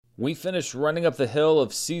We finished running up the hill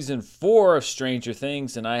of season 4 of Stranger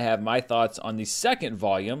Things, and I have my thoughts on the second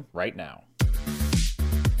volume right now.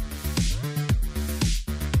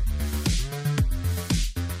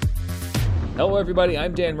 Hello everybody,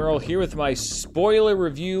 I'm Dan Murrell here with my spoiler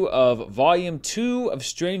review of Volume 2 of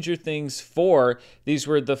Stranger Things 4. These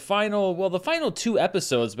were the final 2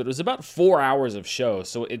 episodes, but it was about 4 hours of show,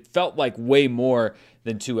 so it felt like way more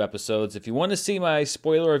than 2 episodes. If you want to see my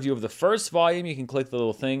spoiler review of the first volume, you can click the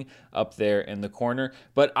little thing up there in the corner.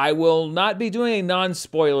 But I will not be doing a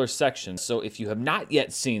non-spoiler section. So if you have not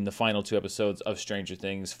yet seen the final 2 episodes of Stranger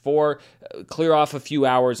Things 4, clear off a few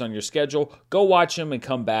hours on your schedule, go watch them and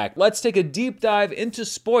come back. Let's take a deep dive into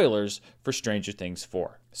spoilers for Stranger Things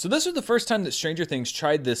 4. So this was the first time that Stranger Things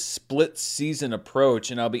tried this split season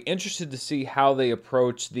approach, and I'll be interested to see how they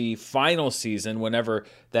approach the final season whenever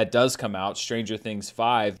that does come out, Stranger Things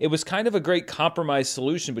 5. It was kind of a great compromise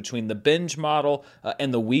solution between the binge model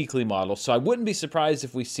and the weekly model, so I wouldn't be surprised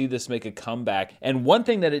if we see this make a comeback. And one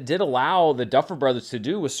thing that it did allow the Duffer Brothers to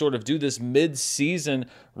do was sort of do this mid-season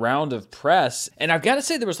round of press, and I've got to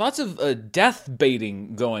say there was lots of death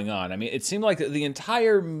baiting going on. I mean, it seemed like the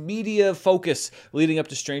entire media focus leading up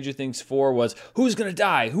to Stranger Things 4 was who's going to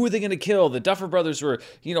die, who are they going to kill. The Duffer Brothers were,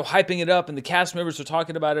 hyping it up, and the cast members were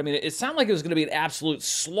talking about it. I mean, it sounded like it was going to be an absolute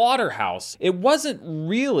slaughterhouse. It wasn't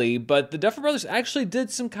really, but the Duffer Brothers actually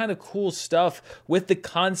did some kind of cool stuff with the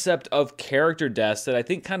concept of character deaths that I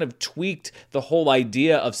think kind of tweaked the whole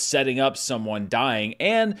idea of setting up someone dying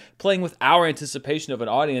and playing with our anticipation of an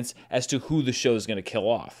audience as to who the show is going to kill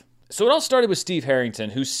off. So it all started with Steve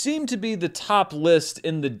Harrington, who seemed to be the top list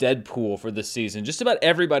in the Deadpool for this season. Just about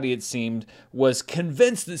everybody, it seemed, was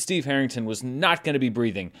convinced that Steve Harrington was not going to be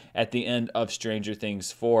breathing at the end of Stranger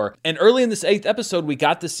Things 4. And early in this 8th episode, we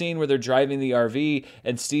got the scene where they're driving the RV,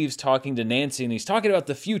 and Steve's talking to Nancy, and he's talking about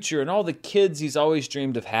the future and all the kids he's always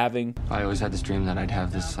dreamed of having. I always had this dream that I'd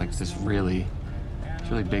have this really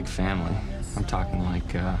big family. I'm talking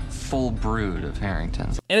like a full brood of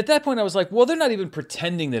Harringtons. And at that point I was like, well, they're not even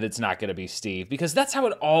pretending that it's not going to be Steve, because that's how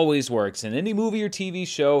it always works. In any movie or TV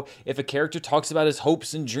show, if a character talks about his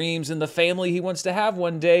hopes and dreams and the family he wants to have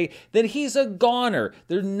one day, then he's a goner.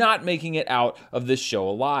 They're not making it out of this show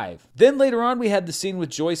alive. Then later on, we had the scene with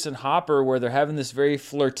Joyce and Hopper where they're having this very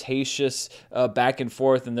flirtatious back and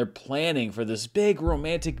forth, and they're planning for this big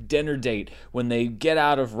romantic dinner date when they get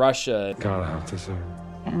out of Russia. God, I have to say.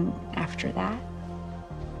 And after that?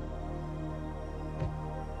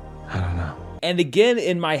 I don't know. And again,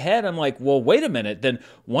 in my head, I'm like, well, wait a minute, then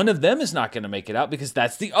one of them is not going to make it out, because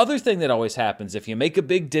that's the other thing that always happens. If you make a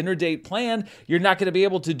big dinner date plan, you're not going to be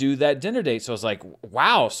able to do that dinner date. So I was like,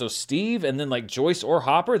 wow, so Steve and then like Joyce or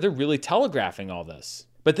Hopper, they're really telegraphing all this.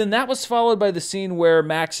 But then that was followed by the scene where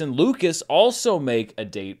Max and Lucas also make a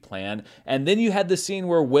date plan. And then you had the scene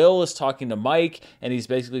where Will is talking to Mike, and he's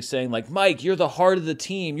basically saying like, Mike, you're the heart of the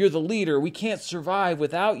team. You're the leader. We can't survive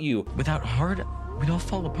without you. Without heart, we'd all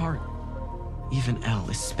fall apart. Even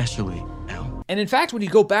Elle, especially Elle. And in fact, when you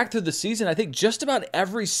go back through the season, I think just about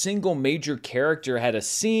every single major character had a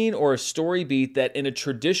scene or a story beat that in a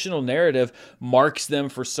traditional narrative marks them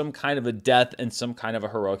for some kind of a death and some kind of a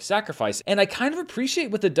heroic sacrifice. And I kind of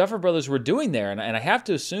appreciate what the Duffer Brothers were doing there, and I have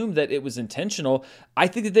to assume that it was intentional. I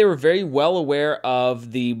think that they were very well aware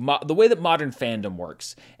of the way that modern fandom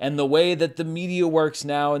works, and the way that the media works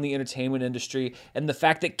now in the entertainment industry, and the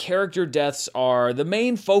fact that character deaths are the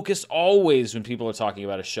main focus always when people are talking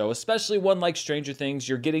about a show, especially one like Stranger Things.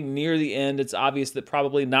 You're getting near the end. It's obvious that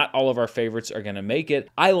probably not all of our favorites are going to make it.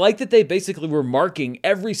 I like that they basically were marking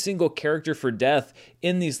every single character for death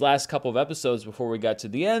in these last couple of episodes before we got to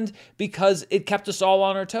the end, because it kept us all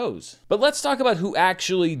on our toes. But let's talk about who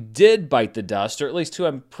actually did bite the dust, or at least who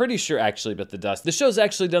I'm pretty sure actually bit the dust. The show's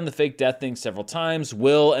actually done the fake death thing several times.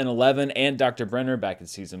 Will and Eleven and Dr. Brenner back in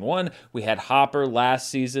season 1. We had Hopper last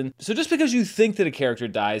season. So just because you think that a character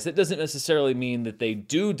dies, that doesn't necessarily mean that they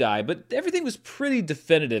do die, but everything was pretty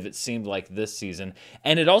definitive, it seemed like, this season.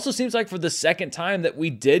 And it also seems like for the second time that we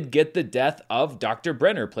did get the death of Dr.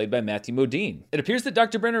 Brenner, played by Matthew Modine. It appears that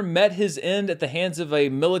Dr. Brenner met his end at the hands of a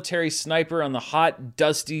military sniper on the hot,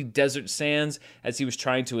 dusty desert sands as he was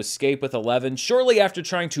trying to escape with Eleven, shortly after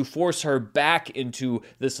trying to force her back into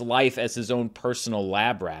this life as his own personal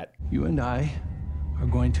lab rat. You and I are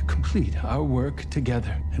going to complete our work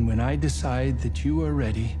together. And when I decide that you are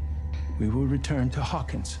ready, we will return to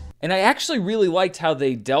Hawkins. And I actually really liked how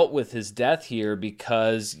they dealt with his death here,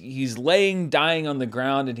 because he's dying on the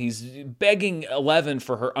ground, and he's begging Eleven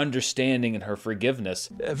for her understanding and her forgiveness.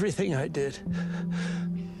 Everything I did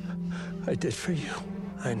for you.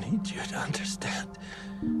 I need you to understand.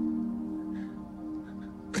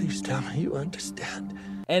 Please tell me you understand.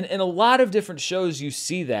 And in a lot of different shows, you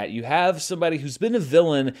see that. You have somebody who's been a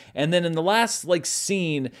villain, and then in the last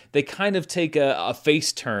scene, they kind of take a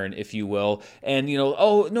face turn, if you will, and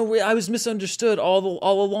oh no, I was misunderstood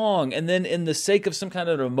all along. And then in the sake of some kind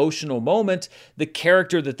of an emotional moment, the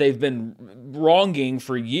character that they've been wronging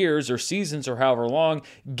for years or seasons or however long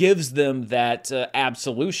gives them that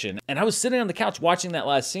absolution. And I was sitting on the couch watching that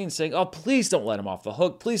last scene saying, oh, please don't let him off the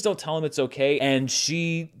hook. Please don't tell him it's okay. And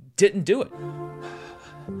she didn't do it.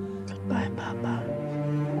 Goodbye, Papa.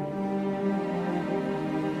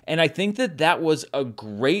 And I think that was a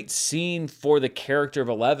great scene for the character of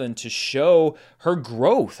Eleven to show her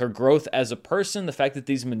growth as a person, the fact that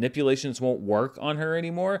these manipulations won't work on her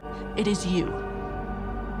anymore. It is you.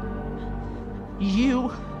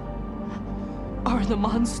 You are the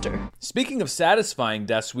monster. Speaking of satisfying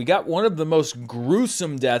deaths, we got one of the most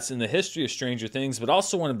gruesome deaths in the history of Stranger Things, but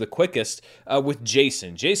also one of the quickest with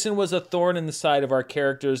Jason. Jason was a thorn in the side of our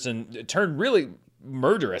characters and it turned really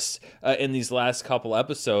murderous in these last couple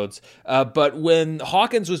episodes. But when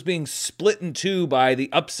Hawkins was being split in two by the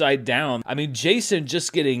Upside Down, I mean, Jason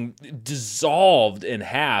just getting dissolved in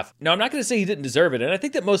half. Now, I'm not going to say he didn't deserve it, and I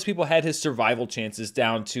think that most people had his survival chances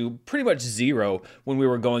down to pretty much zero when we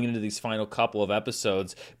were going into these final couple of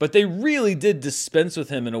episodes, but they really did dispense with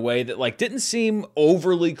him in a way that didn't seem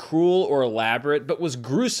overly cruel or elaborate, but was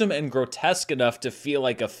gruesome and grotesque enough to feel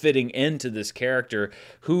like a fitting end to this character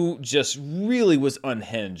who just really was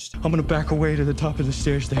unhinged. I'm gonna back away to the top of the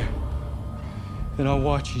stairs there. And I'll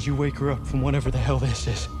watch as you wake her up from whatever the hell this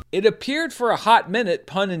is. It appeared for a hot minute,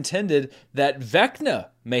 pun intended, that Vecna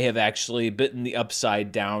may have actually bitten the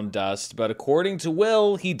Upside Down dust, but according to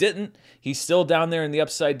Will, he didn't. He's still down there in the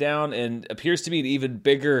Upside Down and appears to be an even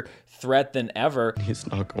bigger threat than ever. He's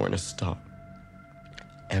not going to stop.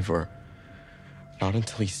 Ever. Not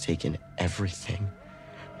until he's taken everything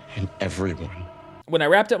and everyone. When I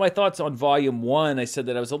wrapped up my thoughts on Volume 1, I said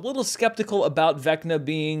that I was a little skeptical about Vecna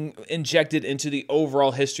being injected into the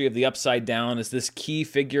overall history of the Upside Down as this key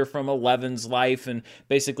figure from Eleven's life and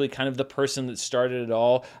basically kind of the person that started it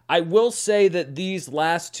all. I will say that these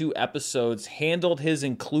last two episodes handled his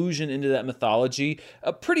inclusion into that mythology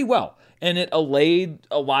pretty well. And it allayed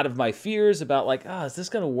a lot of my fears about is this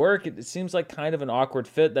going to work? It seems like kind of an awkward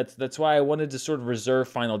fit. That's why I wanted to sort of reserve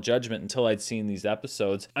final judgment until I'd seen these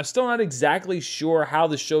episodes. I'm still not exactly sure how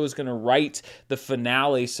the show is going to write the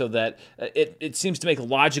finale so that it seems to make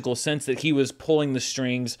logical sense that he was pulling the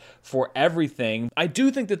strings for everything. I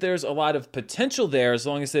do think that there's a lot of potential there as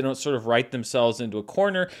long as they don't sort of write themselves into a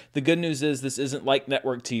corner. The good news is this isn't like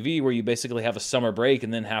network TV where you basically have a summer break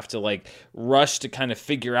and then have to rush to kind of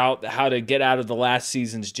figure out how to get out of the last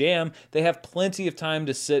season's jam. They have plenty of time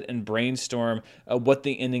to sit and brainstorm what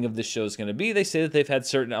the ending of the show is going to be. They say that they've had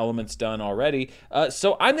certain elements done already.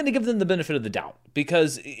 So I'm going to give them the benefit of the doubt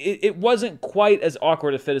because it wasn't quite as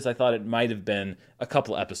awkward a fit as I thought it might have been a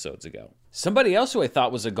couple episodes ago. Somebody else who I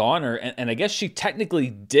thought was a goner, and I guess she technically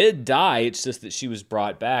did die, it's just that she was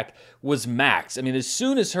brought back, was Max. I mean, as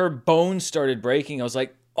soon as her bones started breaking, I was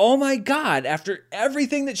like, oh my God, after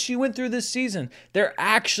everything that she went through this season, they're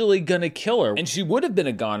actually gonna kill her. And she would have been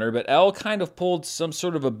a goner, but Elle kind of pulled some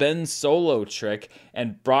sort of a Ben Solo trick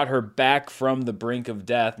and brought her back from the brink of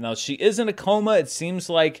death. Now, she is in a coma. It seems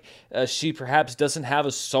like she perhaps doesn't have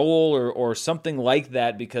a soul or something like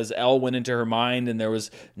that because Elle went into her mind and there was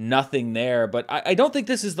nothing there. But I don't think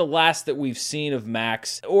this is the last that we've seen of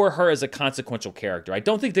Max or her as a consequential character. I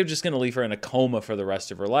don't think they're just gonna leave her in a coma for the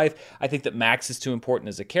rest of her life. I think that Max is too important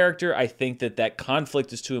as a character. I think that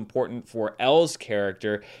conflict is too important for Elle's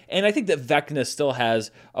character, and I think that Vecna still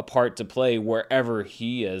has a part to play wherever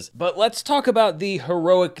he is. But let's talk about the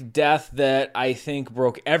heroic death that I think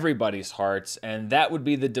broke everybody's hearts, and that would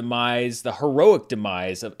be the heroic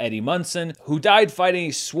demise of Eddie Munson, who died fighting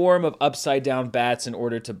a swarm of upside down bats in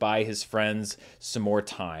order to buy his friends some more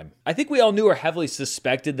time. I think we all knew or heavily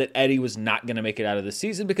suspected that Eddie was not going to make it out of the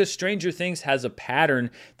season because Stranger Things has a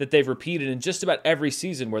pattern that they've repeated in just about every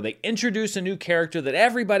season where they introduce a new character that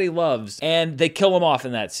everybody loves and they kill him off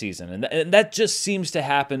in that season. And that just seems to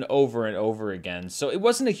happen over and over again. So it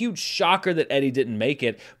wasn't a huge shocker that Eddie didn't make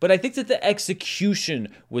it, but I think that the execution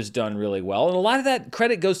was done really well. And a lot of that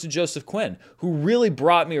credit goes to Joseph Quinn, who really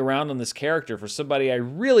brought me around on this character for somebody I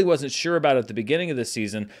really wasn't sure about at the beginning of the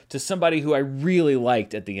season to somebody who I really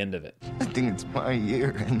liked at the end of it. I think it's my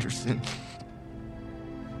year, Henderson.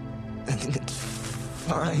 I think it's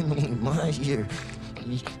finally my year.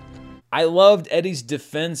 I loved Eddie's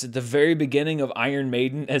defense at the very beginning of Iron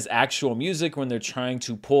Maiden as actual music when they're trying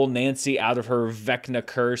to pull Nancy out of her Vecna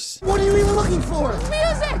curse. What are you even looking for?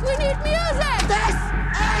 Music! We need music! This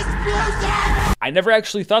is I never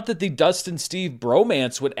actually thought that the Dustin-Steve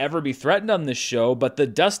bromance would ever be threatened on this show, but the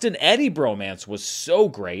Dustin-Eddie bromance was so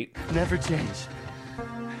great. Never change.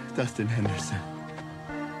 Dustin Henderson.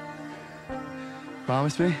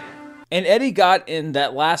 Promise me? And Eddie got in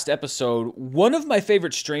that last episode one of my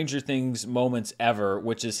favorite Stranger Things moments ever,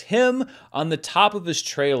 which is him on the top of his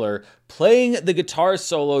trailer playing the guitar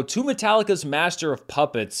solo to Metallica's Master of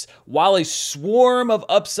Puppets while a swarm of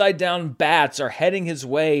upside-down bats are heading his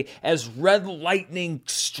way as red lightning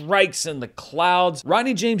strikes in the clouds.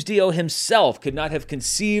 Ronnie James Dio himself could not have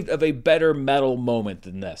conceived of a better metal moment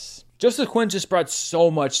than this. Joseph Quinn just brought so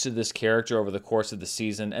much to this character over the course of the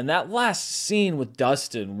season, and that last scene with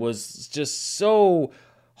Dustin was just so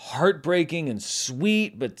heartbreaking and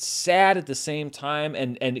sweet, but sad at the same time,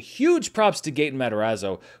 and huge props to Gaten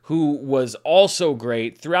Matarazzo, who was also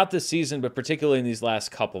great throughout the season, but particularly in these last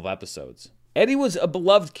couple of episodes. Eddie was a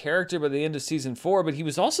beloved character by the end of season 4, but he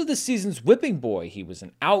was also this season's whipping boy. He was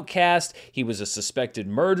an outcast, he was a suspected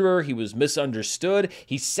murderer, he was misunderstood,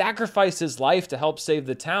 he sacrificed his life to help save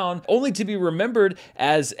the town, only to be remembered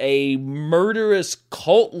as a murderous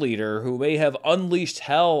cult leader who may have unleashed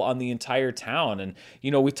hell on the entire town. And,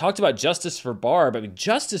 you know, we talked about justice for Barb, I mean,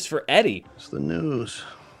 justice for Eddie. It's the news.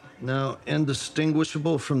 Now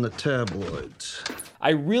indistinguishable from the tabloids.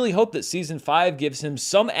 I really hope that season 5 gives him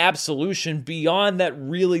some absolution beyond that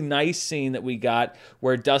really nice scene that we got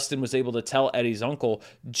where Dustin was able to tell Eddie's uncle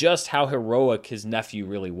just how heroic his nephew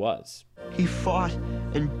really was. He fought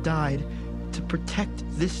and died to protect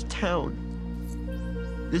this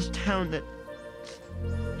town. This town that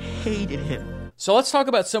hated him. So let's talk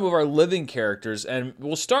about some of our living characters, and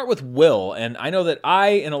we'll start with Will. And I know that I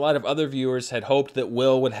and a lot of other viewers had hoped that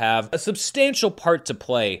Will would have a substantial part to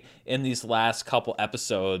play in these last couple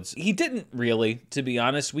episodes. He didn't really, to be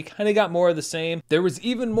honest. We kind of got more of the same. There was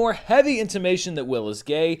even more heavy intimation that Will is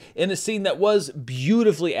gay in a scene that was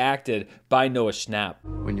beautifully acted by Noah Schnapp.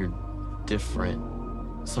 When you're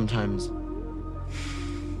different, sometimes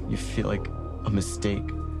you feel like a mistake.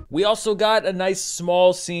 We also got a nice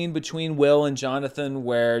small scene between Will and Jonathan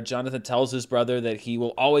where Jonathan tells his brother that he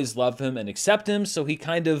will always love him and accept him, so he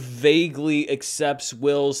kind of vaguely accepts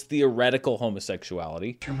Will's theoretical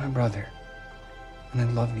homosexuality. You're my brother, and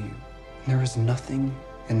I love you. There is nothing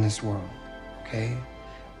in this world, okay?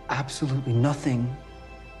 Absolutely nothing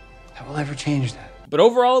that will ever change that. But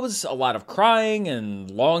overall, it was a lot of crying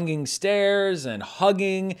and longing stares and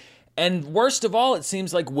hugging. And worst of all, it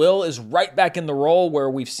seems like Will is right back in the role where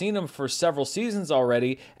we've seen him for several seasons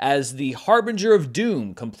already as the Harbinger of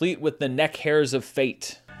Doom, complete with the neck hairs of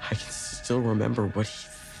fate. I can still remember what he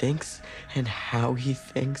thinks and how he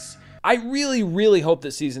thinks. I really, really hope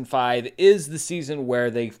that season 5 is the season where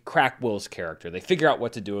they crack Will's character. They figure out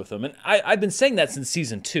what to do with him. And I've been saying that since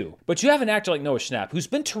season 2. But you have an actor like Noah Schnapp, who's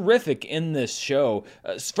been terrific in this show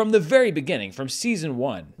from the very beginning, from season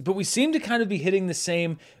 1. But we seem to kind of be hitting the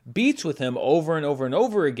same beats with him over and over and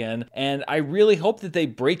over again. And I really hope that they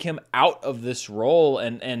break him out of this role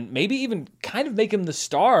and maybe even kind of make him the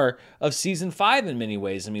star of season 5 in many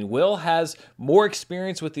ways. I mean, Will has more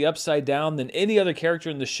experience with the Upside Down than any other character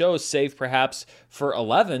in the show, save perhaps for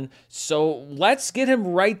 11. So let's get him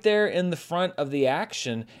right there in the front of the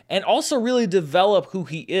action and also really develop who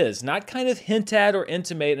he is, not kind of hint at or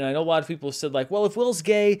intimate. And I know a lot of people have said like, well, if Will's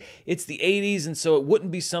gay, it's the 80s, and so it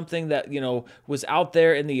wouldn't be something that, you know, was out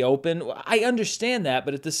there in the open. I understand that,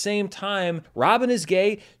 but at the same time, Robin is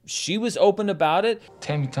gay. She was open about it.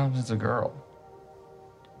 Tammy Thompson's a girl.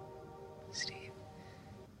 Steve.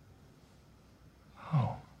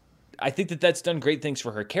 Oh. I think that that's done great things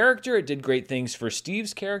for her character. It did great things for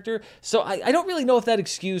Steve's character. So I don't really know if that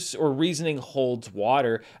excuse or reasoning holds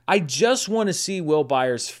water. I just want to see Will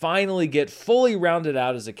Byers finally get fully rounded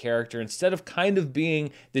out as a character instead of kind of being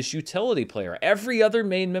this utility player. Every other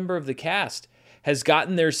main member of the cast has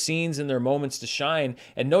gotten their scenes and their moments to shine,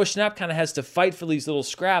 and Noah Schnapp kind of has to fight for these little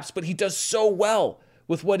scraps, but he does so well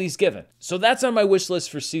with what he's given. So that's on my wish list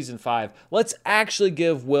for season 5. Let's actually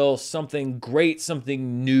give Will something great,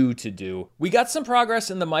 something new to do. We got some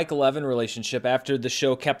progress in the Mike-11 relationship after the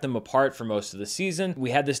show kept them apart for most of the season. We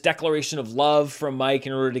had this declaration of love from Mike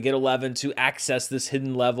in order to get 11 to access this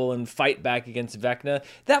hidden level and fight back against Vecna.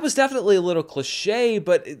 That was definitely a little cliche,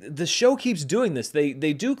 but the show keeps doing this. They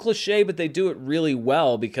do cliche, but they do it really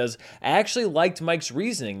well, because I actually liked Mike's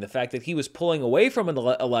reasoning, the fact that he was pulling away from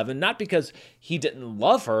 11, not because he didn't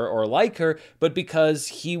love her or like her, but because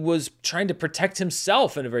he was trying to protect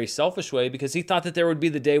himself in a very selfish way, because he thought that there would be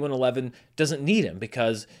the day when 11 doesn't need him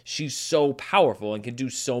because she's so powerful and can do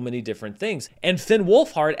so many different things. And Finn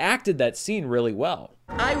Wolfhard acted that scene really well.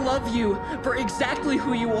 I love you for exactly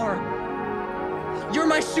who you are. You're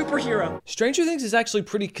my superhero. Stranger Things is actually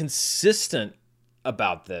pretty consistent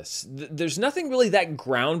about this. There's nothing really that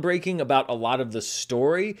groundbreaking about a lot of the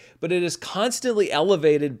story, but it is constantly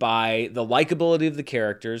elevated by the likability of the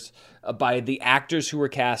characters, by the actors who were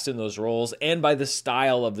cast in those roles, and by the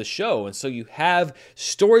style of the show. And so you have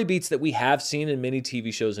story beats that we have seen in many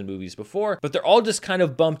TV shows and movies before, but they're all just kind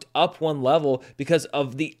of bumped up one level because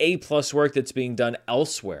of the A+ work that's being done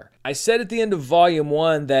elsewhere. I said at the end of Volume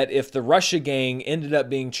 1 that if the Russia gang ended up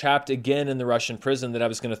being trapped again in the Russian prison, that I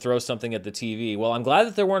was going to throw something at the TV. Well, I'm glad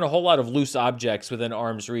that there weren't a whole lot of loose objects within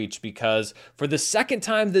arm's reach, because for the second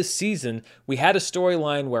time this season, we had a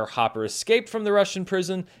storyline where Hopper escaped from the Russian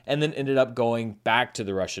prison and then ended up going back to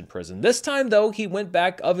the Russian prison. This time, though, he went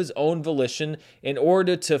back of his own volition in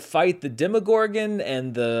order to fight the Demogorgon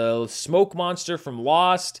and the smoke monster from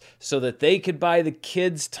Lost so that they could buy the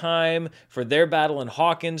kids time for their battle in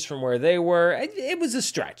Hawkins from where they were. It was a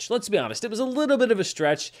stretch, let's be honest. It was a little bit of a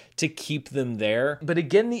stretch to keep them there. But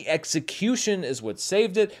again, the execution is what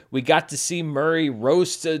saved it. We got to see Murray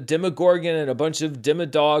roast a Demogorgon and a bunch of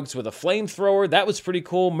Demodogs with a flamethrower. That was pretty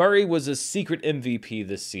cool. Murray was a secret MVP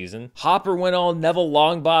this season. Hopper went all Neville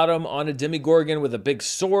Longbottom on a Demogorgon with a big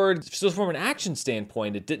sword. So from an action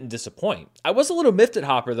standpoint, it didn't disappoint. I was a little miffed at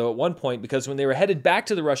Hopper, though, at one point, because when they were headed back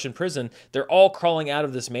to the Russian prison, they're all crawling out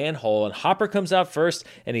of this manhole, and Hopper comes out first,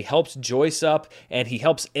 and he helps Joyce up, and he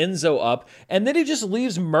helps Enzo up, and then he just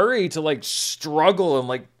leaves Murray to, like, struggle and,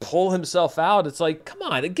 like, pull himself out. It's like, come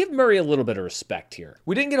on, give Murray a little bit of respect here.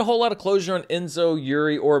 We didn't get a whole lot of closure on Enzo,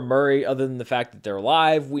 Yuri, or Murray, other than the fact that they're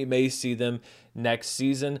alive. We may see them next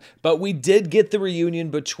season, but we did get the reunion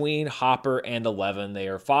between Hopper and Eleven. They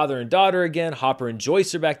are father and daughter again. Hopper and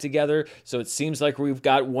Joyce are back together, so it seems like we've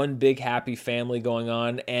got one big happy family going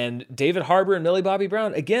on. And David Harbour and Millie Bobby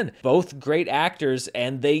Brown, again, both great actors,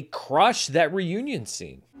 and they crush that reunion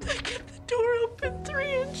scene. I kept the door open 3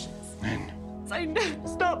 inches. Man, I never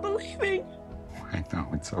stopped believing. I know,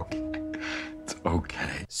 it's okay. It's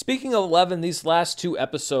okay. Speaking of Eleven, these last 2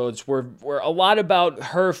 episodes were a lot about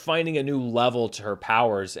her finding a new level to her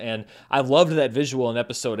powers, and I loved that visual in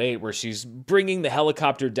episode 8 where she's bringing the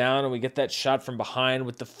helicopter down and we get that shot from behind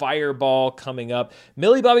with the fireball coming up.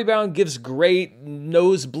 Millie Bobby Brown gives great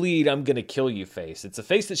nosebleed, I'm gonna kill you face. It's a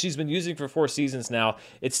face that she's been using for 4 seasons now.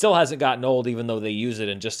 It still hasn't gotten old, even though they use it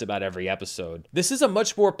in just about every episode. This is a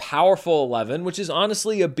much more powerful Eleven, which is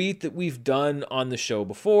honestly a beat that we've done on the show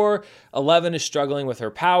before. Eleven is struggling with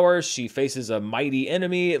her powers. She faces a mighty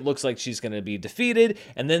enemy. It looks like she's going to be defeated,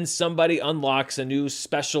 and then somebody unlocks a new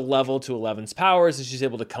special level to Eleven's powers, and she's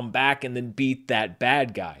able to come back and then beat that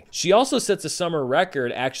bad guy. She also sets a summer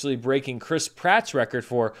record, actually breaking Chris Pratt's record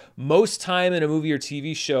for most time in a movie or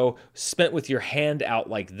TV show spent with your hand out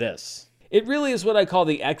like this. It really is what I call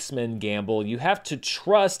the X-Men gamble. You have to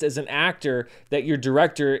trust as an actor that your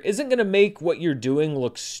director isn't going to make what you're doing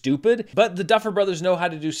look stupid, but the Duffer Brothers know how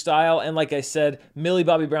to do style, and like I said, Millie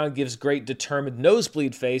Bobby Brown gives great determined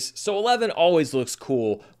nosebleed face, so Eleven always looks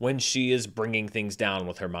cool when she is bringing things down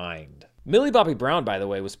with her mind. Millie Bobby Brown, by the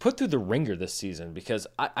way, was put through the ringer this season because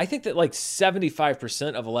I think that like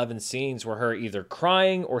 75% of 11 scenes were her either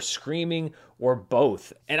crying or screaming or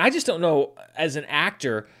both. And I just don't know, as an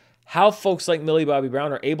actor, how folks like Millie Bobby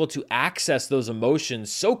Brown are able to access those emotions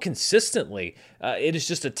so consistently. It is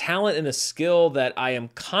just a talent and a skill that I am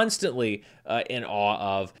constantly in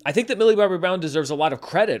awe of. I think that Millie Bobby Brown deserves a lot of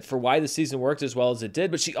credit for why the season worked as well as it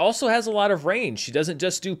did, but she also has a lot of range. She doesn't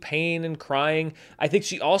just do pain and crying. I think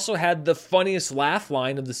she also had the funniest laugh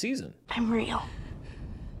line of the season. I'm real.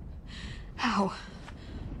 How?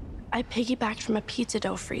 I piggybacked from a pizza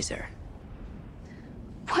dough freezer.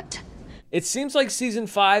 What? It seems like season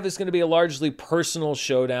 5 is going to be a largely personal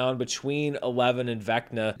showdown between Eleven and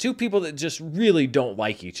Vecna, 2 people that just really don't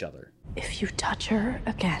like each other. If you touch her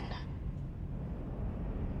again,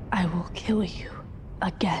 I will kill you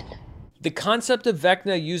again. The concept of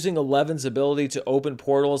Vecna using Eleven's ability to open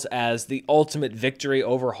portals as the ultimate victory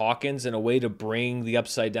over Hawkins and a way to bring the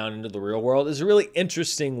Upside Down into the real world is a really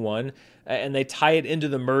interesting one. And they tie it into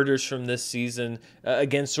the murders from this season,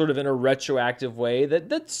 again, sort of in a retroactive way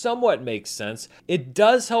that somewhat makes sense. It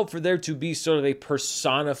does help for there to be sort of a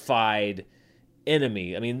personified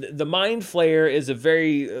enemy. I mean, the Mind Flayer is a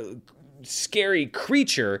very scary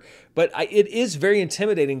creature, but it is very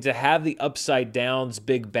intimidating to have the Upside Down's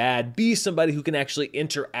big bad be somebody who can actually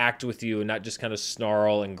interact with you and not just kind of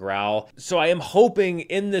snarl and growl. So I am hoping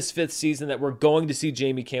in this 5th season that we're going to see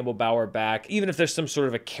Jamie Campbell Bower back, even if there's some sort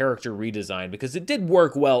of a character redesign, because it did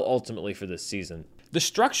work well ultimately for this season. The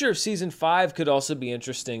structure of season 5 could also be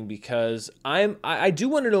interesting because I do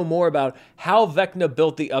want to know more about how Vecna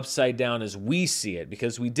built the Upside Down as we see it,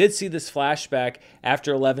 because we did see this flashback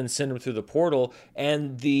after Eleven sent him through the portal,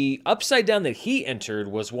 and the Upside Down that he entered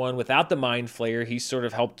was one without the Mind Flayer. He sort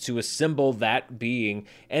of helped to assemble that being,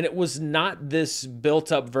 and it was not this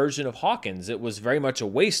built-up version of Hawkins. It was very much a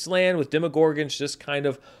wasteland with Demogorgons just kind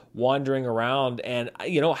of wandering around. And,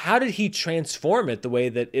 you know, how did he transform it the way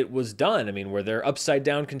that it was done? I mean, were there upside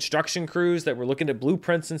down construction crews that were looking at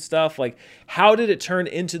blueprints and stuff? Like, how did it turn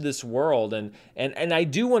into this world? And I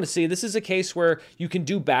do want to say this is a case where you can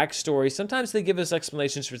do backstory. Sometimes they give us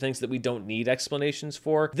explanations for things that we don't need explanations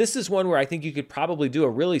for. This is one where I think you could probably do a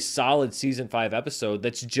really solid season 5 episode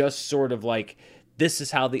that's just sort of like, this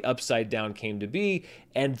is how the Upside Down came to be,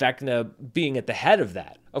 and Vecna being at the head of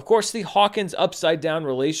that. Of course, the Hawkins Upside Down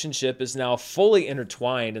relationship is now fully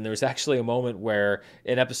intertwined, and there's actually a moment where,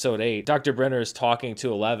 in episode 8, Dr. Brenner is talking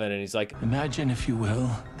to Eleven, and he's like, imagine, if you will,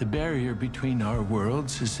 the barrier between our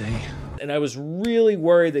worlds is a... And I was really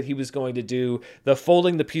worried that he was going to do the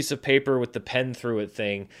folding the piece of paper with the pen through it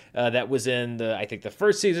thing. That was in, I think, the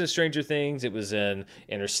first season of Stranger Things. It was in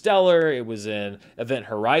Interstellar. It was in Event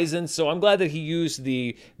Horizon. So I'm glad that he used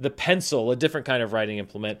the pencil, a different kind of writing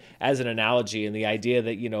implement, as an analogy, and the idea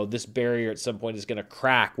that, you know, this barrier at some point is going to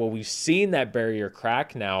crack. Well, we've seen that barrier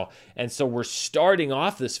crack now, and so we're starting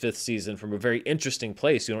off this 5th season from a very interesting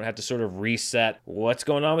place. You don't have to sort of reset what's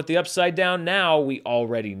going on with the Upside Down now. We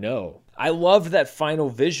already know. I loved that final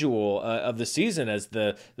visual of the season as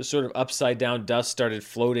the sort of upside down dust started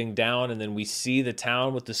floating down, and then we see the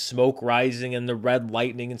town with the smoke rising and the red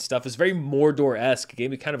lightning and stuff. It's very Mordor-esque. It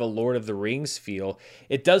gave me kind of a Lord of the Rings feel.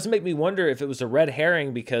 It does make me wonder if it was a red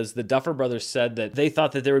herring, because the Duffer Brothers said that they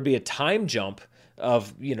thought that there would be a time jump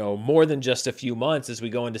of, you know, more than just a few months as we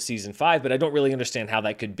go into season 5, but I don't really understand how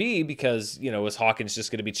that could be, because, you know, is Hawkins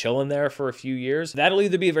just going to be chilling there for a few years? That'll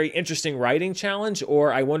either be a very interesting writing challenge,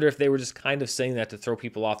 or I wonder if they were just kind of saying that to throw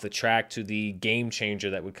people off the track to the game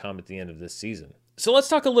changer that would come at the end of this season. So let's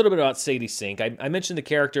talk a little bit about Sadie Sink. I mentioned the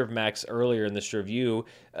character of Max earlier in this review.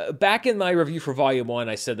 Back in my review for Volume 1,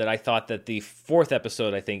 I said that I thought that the 4th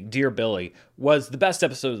episode, I think, Dear Billy, was the best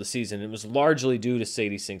episode of the season. It was largely due to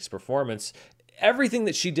Sadie Sink's performance. Everything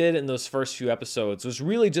that she did in those first few episodes was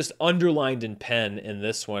really just underlined in pen in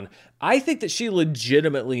this one. I think that she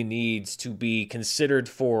legitimately needs to be considered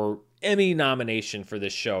for Emmy nomination for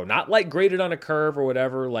this show. Not like graded on a curve or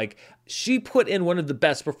whatever. Like, she put in one of the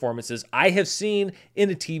best performances I have seen in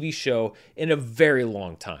a TV show in a very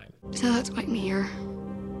long time. So that's why I'm here.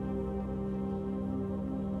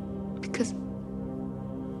 Because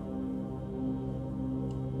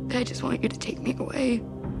I just want you to take me away.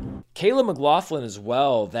 Kayla MacLachlan as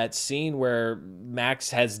well, that scene where Max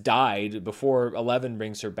has died before Eleven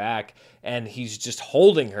brings her back, and he's just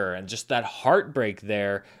holding her, and just that heartbreak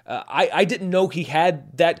there. I didn't know he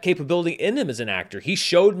had that capability in him as an actor. He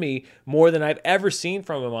showed me more than I've ever seen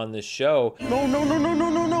from him on this show. No.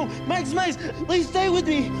 Max, please stay with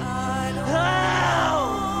me.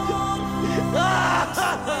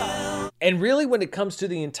 And really, when it comes to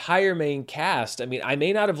the entire main cast, I mean, I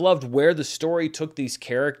may not have loved where the story took these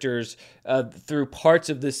characters through parts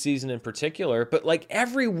of this season in particular, but like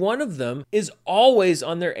every one of them is always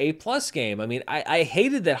on their A+ game. I mean, I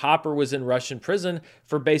hated that Hopper was in Russian prison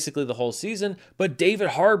for basically the whole season, but David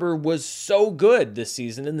Harbour was so good this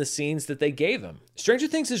season in the scenes that they gave him. Stranger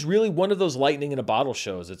Things is really one of those lightning in a bottle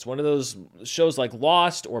shows. It's one of those shows like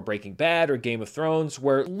Lost or Breaking Bad or Game of Thrones,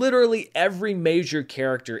 where literally every major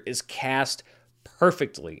character is cast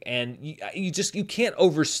perfectly, and you can't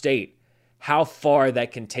overstate how far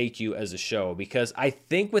that can take you as a show, because I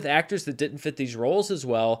think with actors that didn't fit these roles as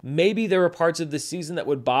well, maybe there were parts of this season that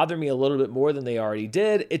would bother me a little bit more than they already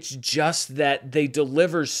did. It's just that they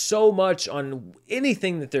deliver so much on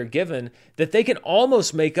anything that they're given that they can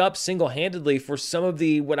almost make up single-handedly for some of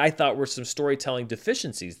the, what I thought were some storytelling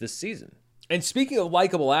deficiencies this season. And speaking of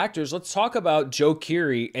likable actors, let's talk about Joe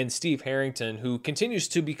Keery and Steve Harrington, who continues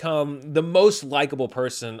to become the most likable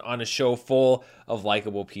person on a show full of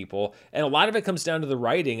likable people. And a lot of it comes down to the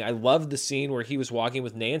writing. I love the scene where he was walking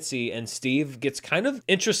with Nancy and Steve gets kind of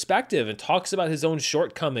introspective and talks about his own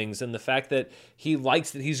shortcomings and the fact that he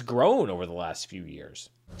likes that he's grown over the last few years.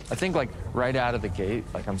 I think, like, right out of the gate,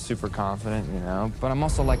 like, I'm super confident, you know, but I'm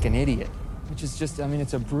also like an idiot. Which is just, I mean,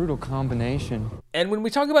 it's a brutal combination. And when we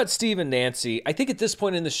talk about Steve and Nancy, I think at this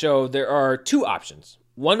point in the show, there are two options.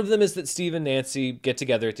 One of them is that Steve and Nancy get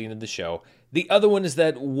together at the end of the show. The other one is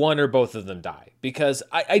that one or both of them die, because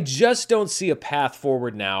I just don't see a path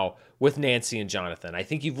forward now with Nancy and Jonathan. I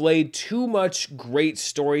think you've laid too much great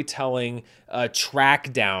storytelling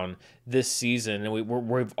track down this season, and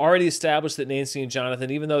we've already established that Nancy and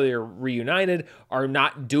Jonathan, even though they're reunited, are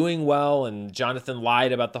not doing well, and Jonathan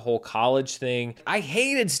lied about the whole college thing. I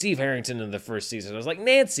hated Steve Harrington in the first season. I was like,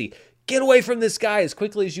 Nancy, get away from this guy as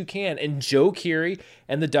quickly as you can. And Joe Keery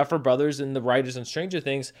and the Duffer Brothers and the writers on Stranger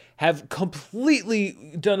Things have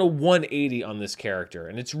completely done a 180 on this character,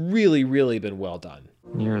 and it's really, really been well done.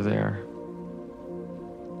 You're there.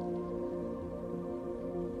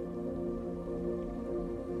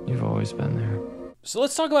 You've always been there. So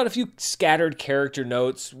let's talk about a few scattered character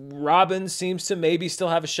notes. Robin seems to maybe still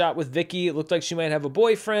have a shot with Vicky. It looked like she might have a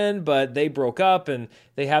boyfriend, but they broke up, and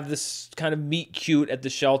they have this kind of meet cute at the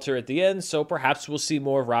shelter at the end, so perhaps we'll see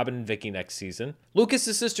more of Robin and Vicky next season.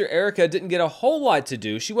 Lucas's sister Erica didn't get a whole lot to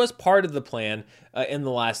do. She was part of the plan in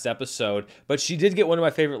the last episode, but she did get one of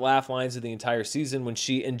my favorite laugh lines of the entire season when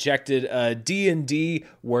she injected D&D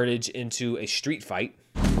wordage into a street fight.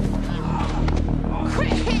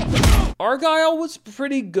 Argyle was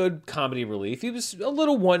pretty good comedy relief. He was a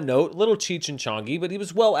little one note, a little Cheech and Chongy, but he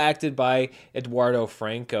was well acted by Eduardo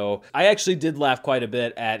Franco. I actually did laugh quite a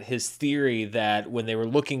bit at his theory that when they were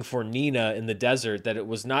looking for Nina in the desert, that it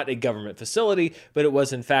was not a government facility, but it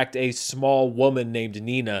was in fact a small woman named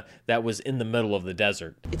Nina that was in the middle of the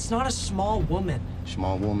desert. It's not a small woman.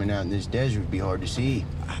 Small woman out in this desert would be hard to see.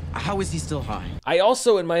 How is he still high? I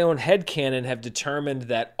also, in my own headcanon, have determined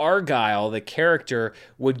that Argyle, the character,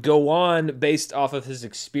 would go on based off of his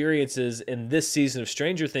experiences in this season of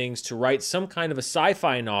Stranger Things to write some kind of a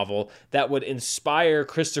sci-fi novel that would inspire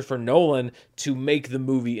Christopher Nolan to make the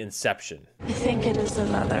movie Inception. I think it is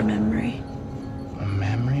another memory. A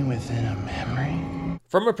memory within a memory?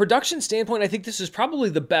 From a production standpoint, I think this is probably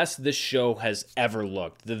the best this show has ever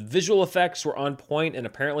looked. The visual effects were on point, and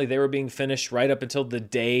apparently they were being finished right up until the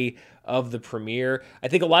day of the premiere. I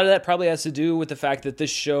think a lot of that probably has to do with the fact that this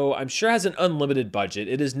show, I'm sure, has an unlimited budget.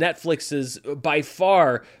 It is Netflix's, by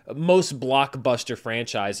far, most blockbuster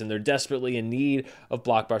franchise, and they're desperately in need of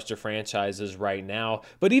blockbuster franchises right now.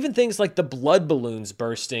 But even things like the blood balloons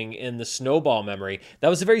bursting in the snowball memory, that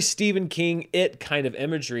was a very Stephen King It kind of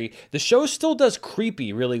imagery. The show still does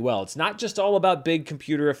creepy really well. It's not just all about big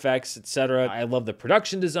computer effects, etc. I love the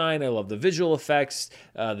production design. I love the visual effects,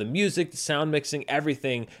 the music, the sound mixing,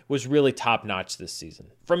 everything was really top-notch this season.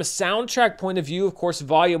 From a soundtrack point of view, of course,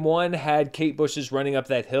 Volume 1 had Kate Bush's Running Up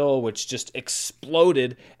That Hill, which just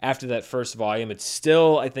exploded after that first volume. It's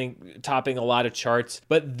still, I think, topping a lot of charts.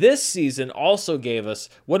 But this season also gave us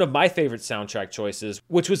one of my favorite soundtrack choices,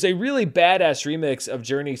 which was a really badass remix of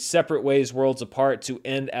Journey's Separate Ways, Worlds Apart to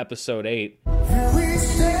end Episode 8.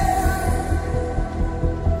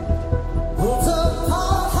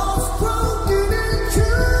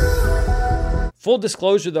 Full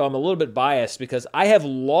disclosure, though, I'm a little bit biased because I have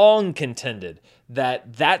long contended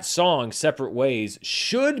that song, Separate Ways,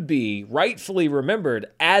 should be rightfully remembered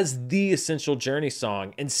as the essential Journey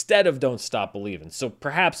song instead of Don't Stop Believin'. So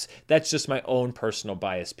perhaps that's just my own personal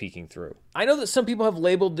bias peeking through. I know that some people have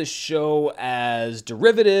labeled this show as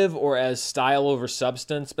derivative or as style over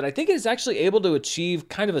substance, but I think it is actually able to achieve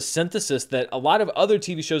kind of a synthesis that a lot of other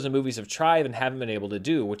TV shows and movies have tried and haven't been able to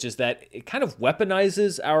do, which is that it kind of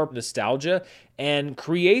weaponizes our nostalgia and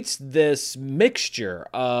creates this mixture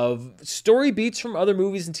of story beats from other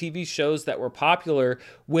movies and TV shows that were popular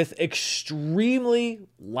with extremely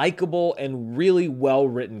likable and really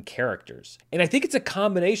well-written characters. And I think it's a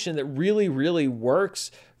combination that really, really works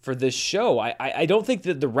for this show. I don't think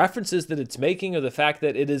that the references that it's making or the fact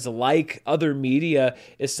that it is like other media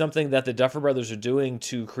is something that the Duffer Brothers are doing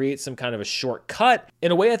to create some kind of a shortcut.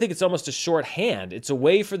 In a way, I think it's almost a shorthand. It's a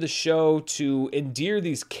way for the show to endear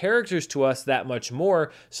these characters to us that much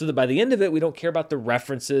more so that by the end of it, we don't care about the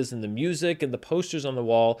references and the music and the posters on the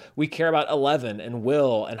wall. We care about Eleven and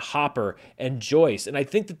Will and Hopper and Joyce. And I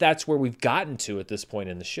think that that's where we've gotten to at this point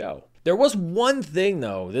in the show. There was one thing,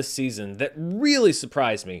 though, this season that really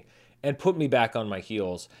surprised me and put me back on my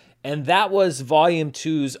heels, and that was Volume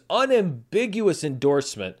 2's unambiguous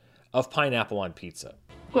endorsement of pineapple on pizza.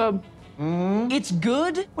 Good. It's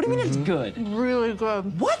good? What do you mean it's good? Really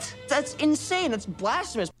good. What? That's insane. That's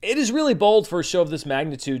blasphemous. It is really bold for a show of this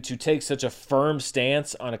magnitude to take such a firm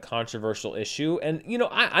stance on a controversial issue, and, you know,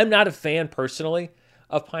 I'm not a fan personally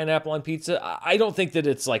of pineapple on pizza. I don't think that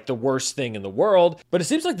it's like the worst thing in the world, but it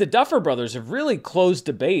seems like the Duffer Brothers have really closed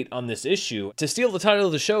debate on this issue. To steal the title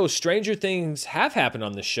of the show, stranger things have happened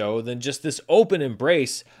on the show than just this open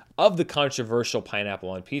embrace of the controversial pineapple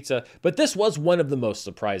on pizza, but this was one of the most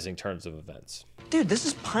surprising turns of events. Dude, this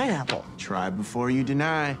is pineapple. Try before you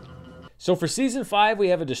deny. So for season 5, we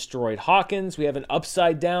have a destroyed Hawkins, we have an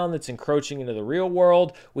Upside Down that's encroaching into the real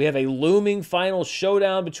world, we have a looming final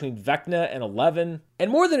showdown between Vecna and Eleven,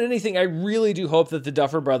 and more than anything, I really do hope that the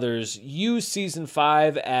Duffer Brothers use season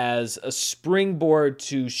 5 as a springboard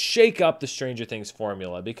to shake up the Stranger Things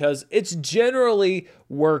formula, because it's generally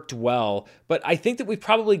worked well, but I think that we've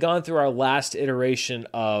probably gone through our last iteration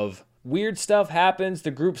of weird stuff happens, the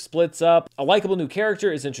group splits up, a likable new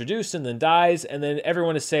character is introduced and then dies, and then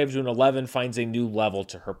everyone is saved when Eleven finds a new level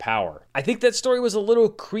to her power. I think that story was a little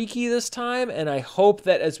creaky this time, and I hope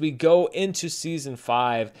that as we go into season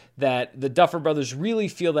 5, that the Duffer Brothers really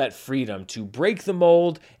feel that freedom to break the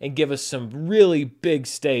mold and give us some really big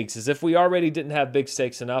stakes, as if we already didn't have big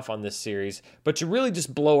stakes enough on this series, but to really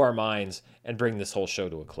just blow our minds and bring this whole show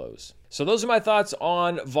to a close. So those are my thoughts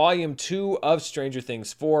on Volume 2 of Stranger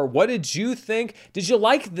Things 4. What did you think? Did you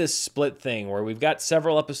like this split thing where we've got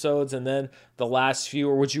several episodes and then the last few,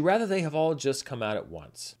 or would you rather they have all just come out at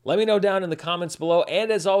once? Let me know down in the comments below,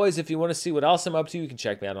 and as always, if you want to see what else I'm up to, you can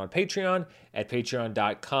check me out on Patreon at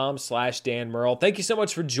patreon.com/Dan Murrell. Thank you so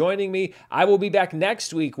much for joining me. I will be back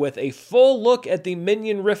next week with a full look at the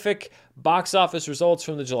Minion-rific box office results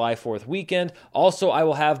from the July 4th weekend. Also, I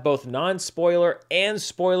will have both non-spoiler and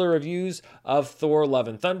spoiler reviews of Thor: Love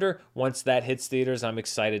and Thunder. Once that hits theaters, I'm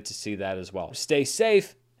excited to see that as well. Stay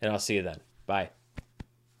safe, and I'll see you then. Bye.